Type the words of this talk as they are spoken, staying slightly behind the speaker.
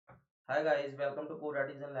Hi guys, welcome to Code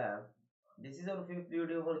Artisan Lab. This is our fifth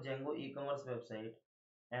video for Django e-commerce website,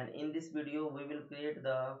 and in this video we will create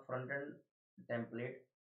the front-end template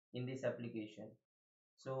in this application.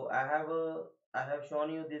 So I have shown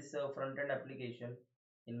you this front-end application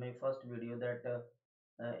in my first video that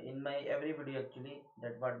in my every video actually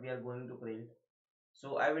that what we are going to create.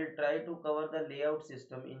 So I will try to cover the layout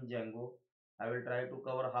system in Django. I will try to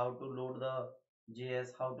cover how to load the JS,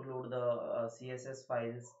 how to load the CSS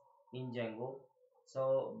files in Django.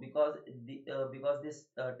 So because this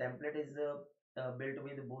template is built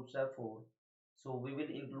with Bootstrap 4, so we will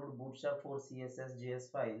include Bootstrap 4 CSS JS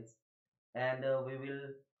files, and we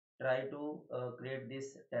will try to create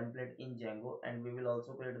this template in Django, and we will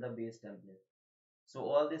also create the base template. So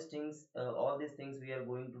all these things we are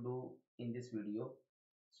going to do in this video.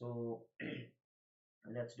 So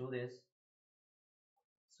let's do this.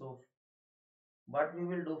 So what we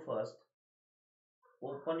will do first,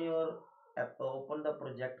 open your open the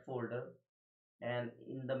project folder, and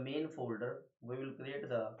in the main folder we will create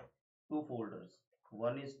the two folders.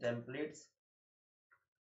 One is templates,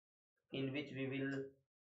 in which we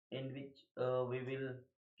will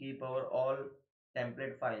keep our all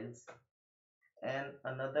template files, and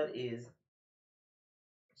another is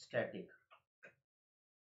static.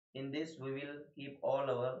 In this we will keep all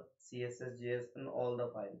our css js and all the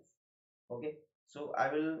files. Okay, so I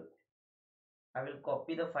will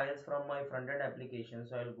copy the files from my front-end application.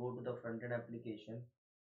 So I'll go to the front-end application.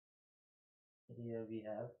 Here we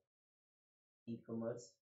have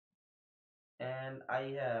e-commerce, and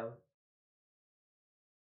I have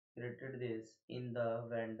created this in the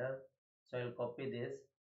vendor. So I'll copy this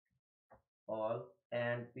all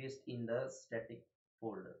and paste in the static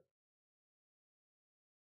folder.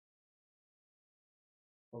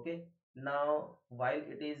 Okay. Now while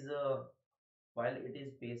it is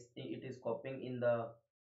copying in the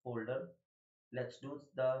folder. Let's do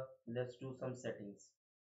some settings.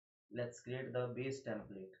 Let's create the base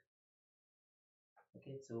template.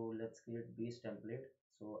 Okay, so let's create base template.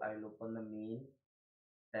 So I will open the main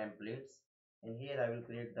templates, and here I will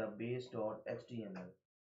create the base.html.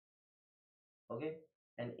 Okay,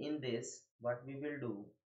 and in this what we will do,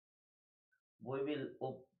 we will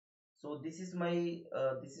so this is my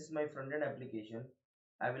front end application.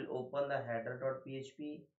 I will open the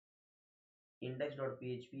header.php,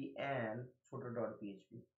 index.php, and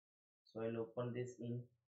footer.php. So I'll open this in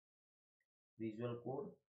Visual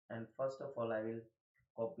Code, and first of all I will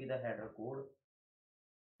copy the header code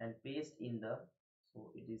and paste in the,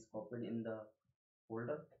 so it is copied in the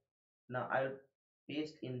folder. Now I'll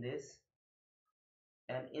paste in this,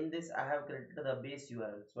 and in this I have created the base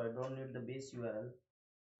URL, so I don't need the base URL.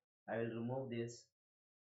 I will remove this,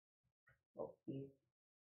 copy,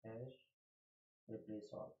 hash,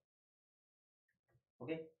 replace all.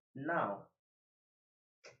 Okay, now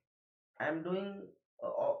I'm doing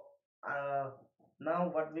now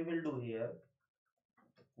what we will do here,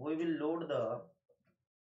 we will load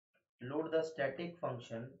the static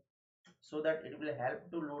function, so that it will help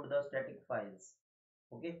to load the static files.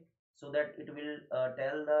 Okay, so that it will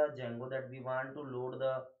tell the Django that we want to load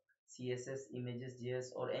the css, images,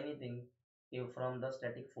 js, or anything from the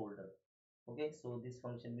static folder. Okay, so this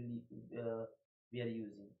function will we are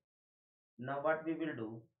using. Now what we will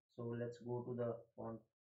do, so let's go to the font.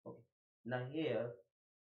 Okay, now here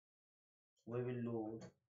we will load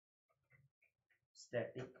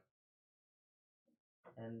static,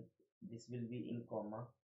 and this will be in comma,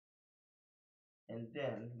 and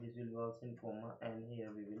then this will be also in comma, and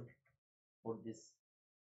here we will put this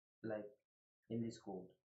like in this code.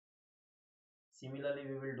 Similarly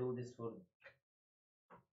we will do this for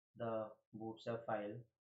the bootstrap file,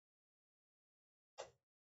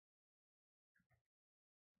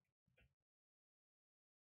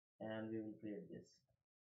 and we will create this.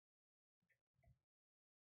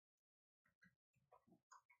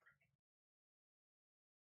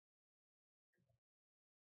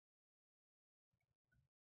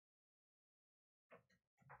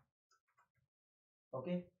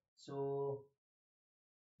 Okay, so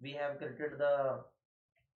we have created the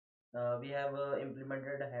we have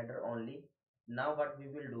implemented a header only. Now what we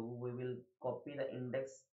will do, we will copy the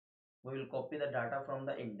index, we will copy the data from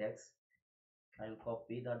the index. I'll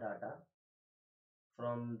copy the data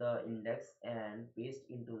from the index and paste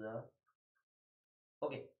into the,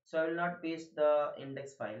 okay, so I will not paste the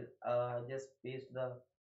index file, just paste the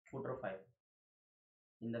footer file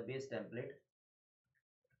in the base template.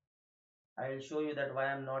 I will show you that why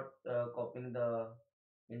I'm not copying the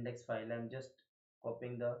index file. I'm just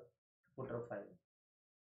copying the footer file,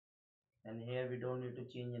 and here we don't need to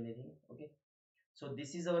change anything. Okay, so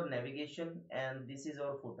this is our navigation and this is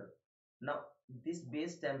our footer. Now this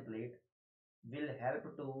base template will help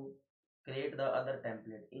to create the other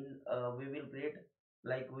template in we will create,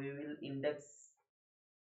 like we will index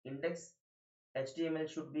html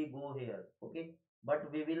should be go here, okay,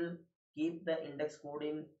 but we will keep the index code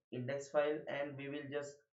in index file and we will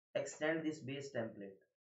just extend this base template,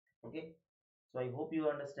 okay. So I hope you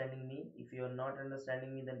are understanding me. If you are not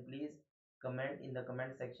understanding me, then please comment in the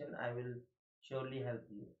comment section. I will surely help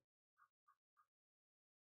you,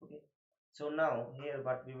 okay. So now here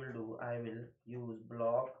what we will do, I will use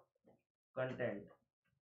block content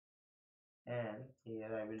and here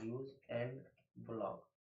I will use end block.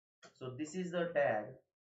 So this is the tag,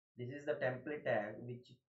 this is the template tag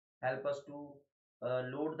which help us to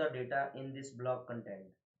load the data in this block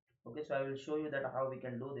content, okay. So I will show you that how we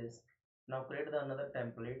can do this. Now create the another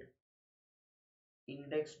template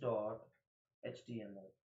index.html.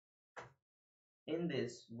 In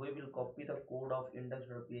this we will copy the code of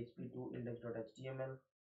index.php to index.html,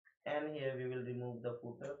 and here we will remove the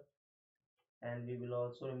footer and we will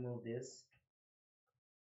also remove this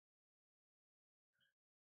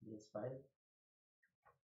file,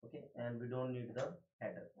 okay, and we don't need the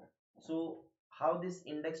header. So how this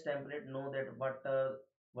index template know that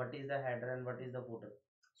what is the header and what is the footer?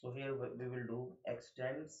 So here we will do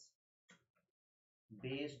extends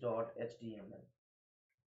base.html,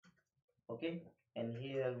 okay, and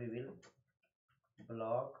here we will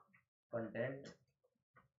block content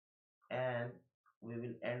and we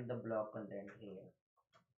will end the block content here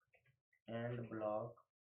and block.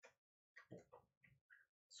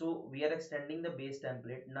 So we are extending the base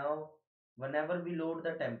template. Now whenever we load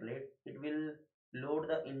the template, it will load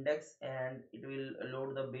the index and it will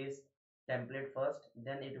load the base template first,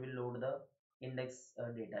 then it will load the index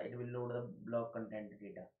data, it will load the block content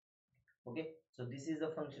data, okay. So this is the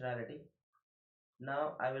functionality.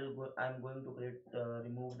 Now I'm going to create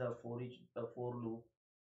remove the for loop,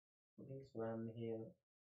 okay. So I'm here,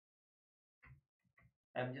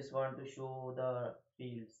 I'm just want to show the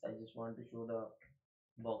fields, I just want to show the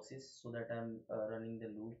boxes so that I'm running the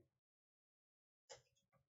loop,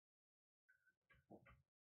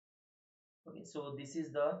 okay. So this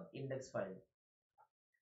is the index file,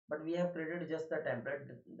 but we have created just the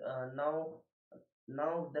template.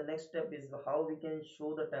 Now the next step is how we can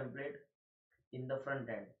show the template in the front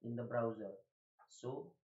end in the browser.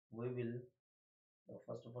 So we will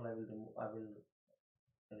first of all I will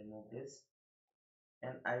remove this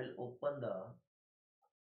and I will open the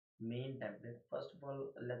main template. First of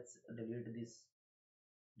all, let's delete these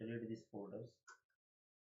folders,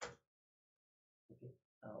 okay.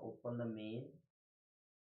 Open the main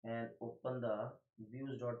and open the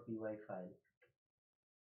views.py file,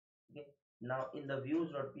 okay. Now in the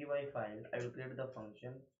views.py file I will create the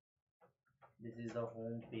function. This is the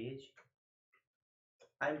home page.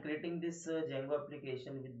 I'm creating this Django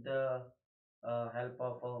application with the help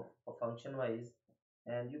of a function wise,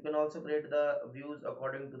 and you can also create the views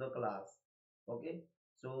according to the class, okay.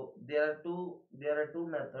 So there are two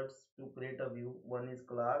methods to create a view. One is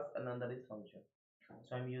class, another is function.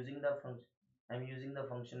 So I'm using the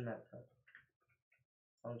function method,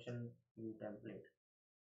 function view template,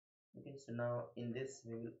 okay. So now in this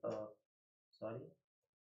we will sorry,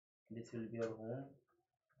 this will be our home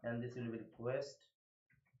and this will be request,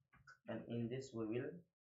 and in this we will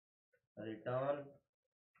return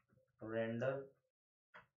render.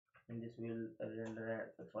 In this we will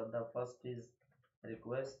render for the first is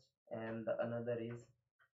request and the another is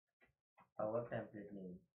our template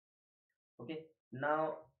name, okay.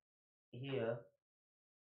 Now here,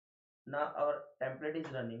 now our template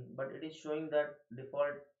is running but it is showing that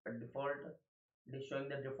default it is showing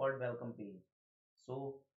the default welcome page.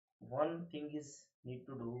 So one thing is need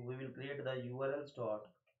to do, we will create the urls dot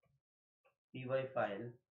py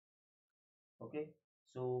file, okay.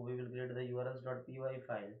 So we will create the urls.py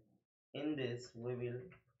file. In this we will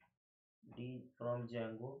from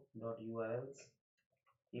django.urls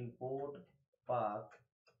import path,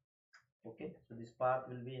 okay. So this path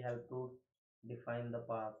will be help to define the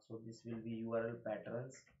path. So this will be url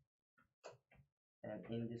patterns, and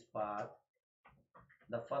in this path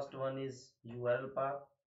the first one is url path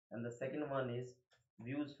and the second one is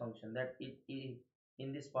views function that it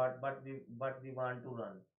in this part but we want to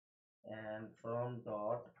run, and from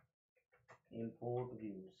dot import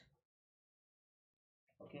views,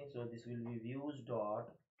 okay. So this will be views dot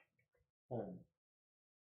home,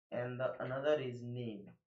 and the another is name,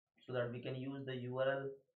 so that we can use the url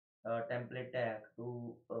template tag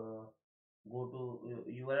to go to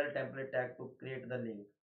url template tag to create the link,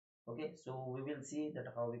 okay. So we will see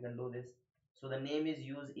that how we can do this. So the name is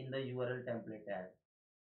used in the url template tag,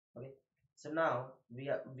 okay. So now we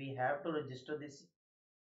have to register this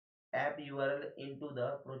app URL into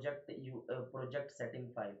the project setting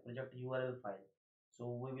file, project URL file. So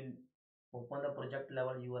we will open the project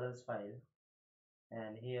level URLs file,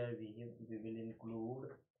 and here we will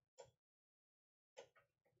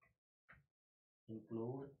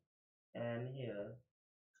include, and here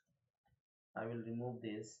I will remove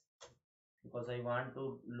this because I want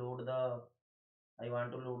to load the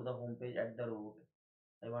home page at the root.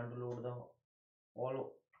 I want to load the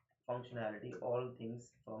all functionality, all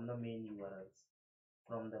things from the main URLs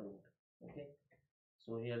from the root. Okay,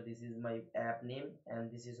 so here this is my app name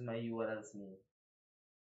and this is my URLs name.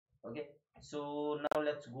 Okay, so now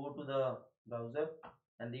let's go to the browser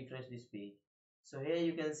and refresh this page. So here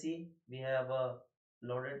you can see we have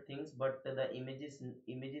loaded things, but the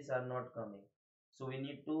images are not coming. So we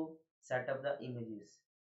need to set up the images.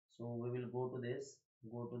 So we will go to this,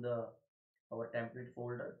 go to the our template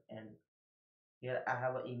folder, and here I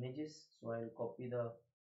have images, so I'll copy the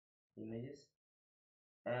images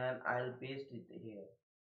and I'll paste it here.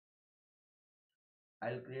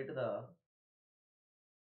 I'll create the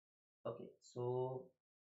okay, so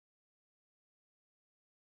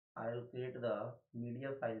I'll create the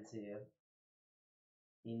media files here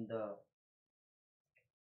in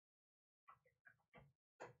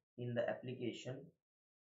the application.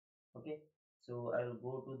 Okay, so I'll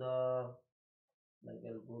go to the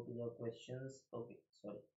I'll go to the questions. Okay,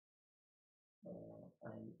 sorry,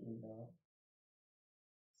 I'm in the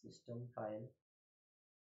system file.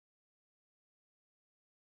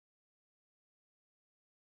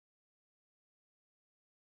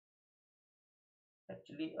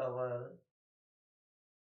 Actually our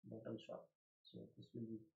bottle shop, so this will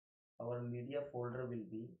be our media folder will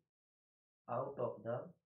be out of the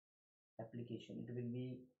application. It will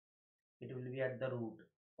be at the root.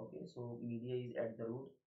 Okay, so media is at the root.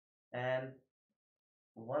 And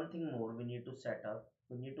one thing more we need to set up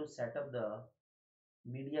the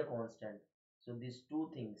media constant. So these two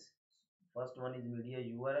things, first one is media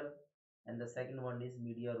URL and the second one is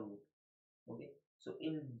media root. Okay, so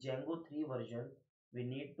in Django 3 version we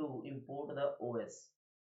need to import the OS.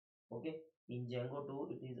 Okay, in Django 2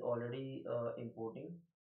 it is already importing,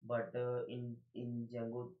 but in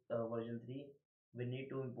Django version 3 we need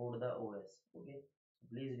to import the OS. Okay, so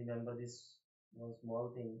please remember this one small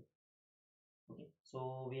thing. Okay,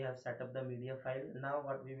 so we have set up the media file. Now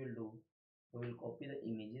what we will do, we will copy the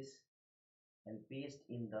images and paste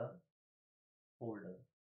in the folder.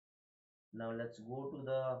 Now let's go to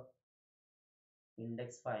the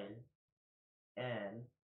index file, and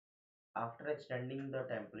after extending the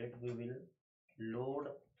template we will load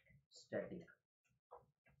static.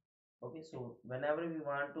 Okay, so whenever we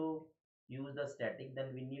want to use the static,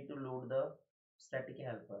 then we need to load the static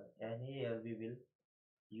helper, and here we will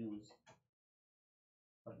use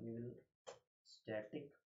we will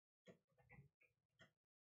static,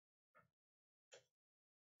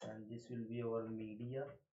 and this will be our media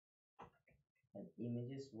and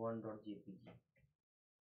images 1.jpg.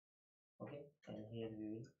 Okay, and here we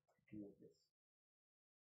will use this.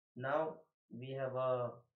 Now we have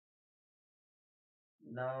a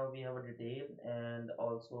detail, and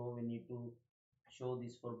also we need to show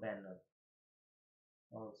this for banner.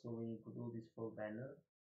 Also we need to do this for banner.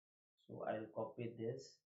 So I'll copy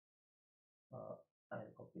this. uh,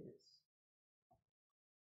 I'll copy this.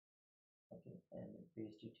 Okay, and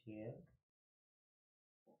paste it here.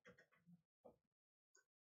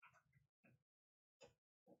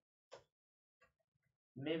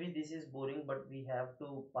 Maybe this is boring, but we have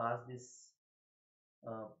to pass this.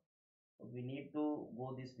 uh, we need to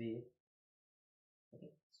go this way.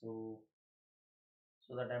 Okay, so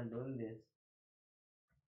that I'm doing this.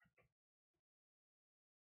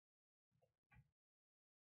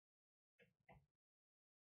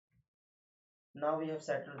 Now we have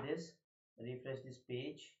settled this. Refresh this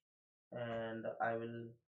page, and I will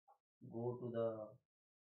go to the,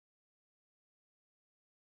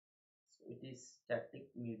 so it is static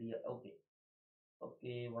media. Okay,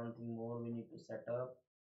 okay, one thing more we need to set up.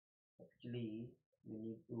 Actually we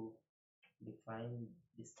need to define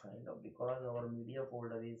this kind of, because our media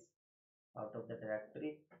folder is out of the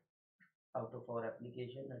directory, out of our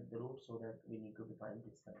application at the root, so that we need to define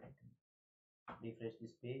this kind of thing. Refresh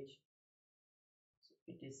this page. So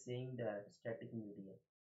it is saying that static media.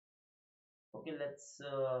 Okay, let's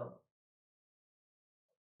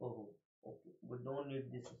oh, okay, we don't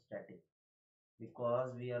need this static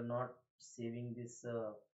because we are not saving this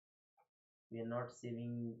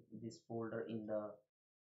folder in the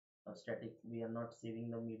static. We are not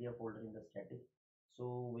saving the media folder in the static,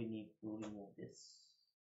 so we need to remove this.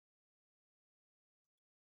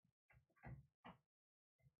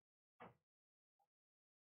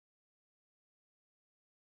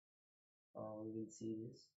 Now we will see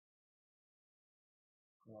this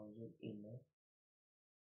browser inner,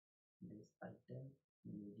 this item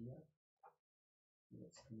media.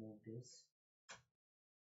 Let's remove this.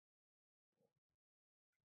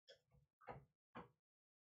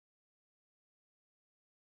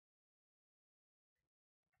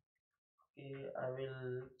 Okay, I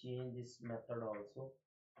will change this method also.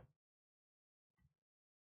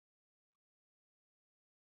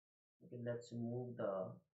 Okay, let's remove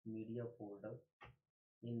the media folder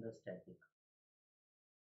in the static.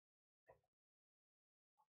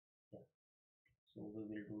 Yeah, so we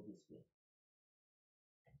will do this way.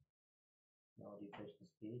 Now refresh this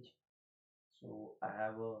page. So I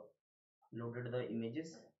have loaded the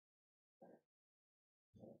images.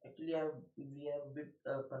 Actually, we have a bit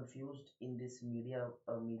confused in this media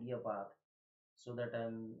path, so that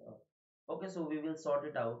I'm okay. So we will sort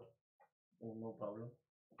it out. Oh, no problem.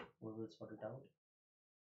 We will sort it out.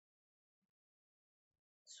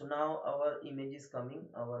 So now our image is coming,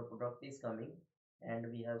 our product is coming,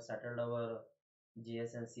 and we have settled our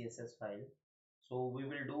JS and CSS file. So we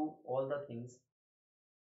will do all the things.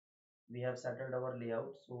 We have settled our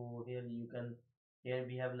layout. So here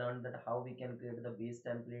we have learned that how we can create the base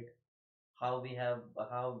template, how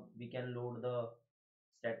we can load the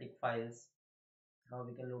static files, how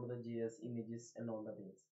we can load the JS images and all the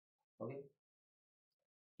things. Okay.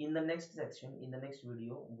 In the next section, in the next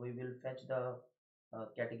video, we will fetch the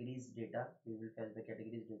categories data. We will fetch the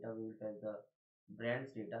categories data. We will fetch the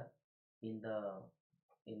brands data in the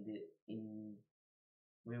in the in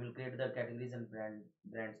we will create the categories and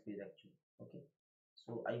brands page actually. Okay.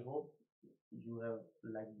 So I hope you have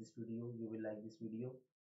liked this video. You will like this video,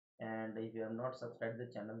 and if you have not subscribed the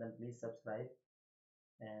channel, then please subscribe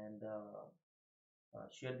and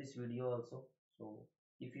share this video also. So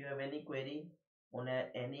if you have any query on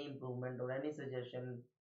any improvement or any suggestion,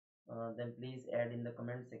 then please add in the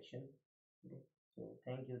comment section. Okay. So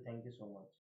thank you so much.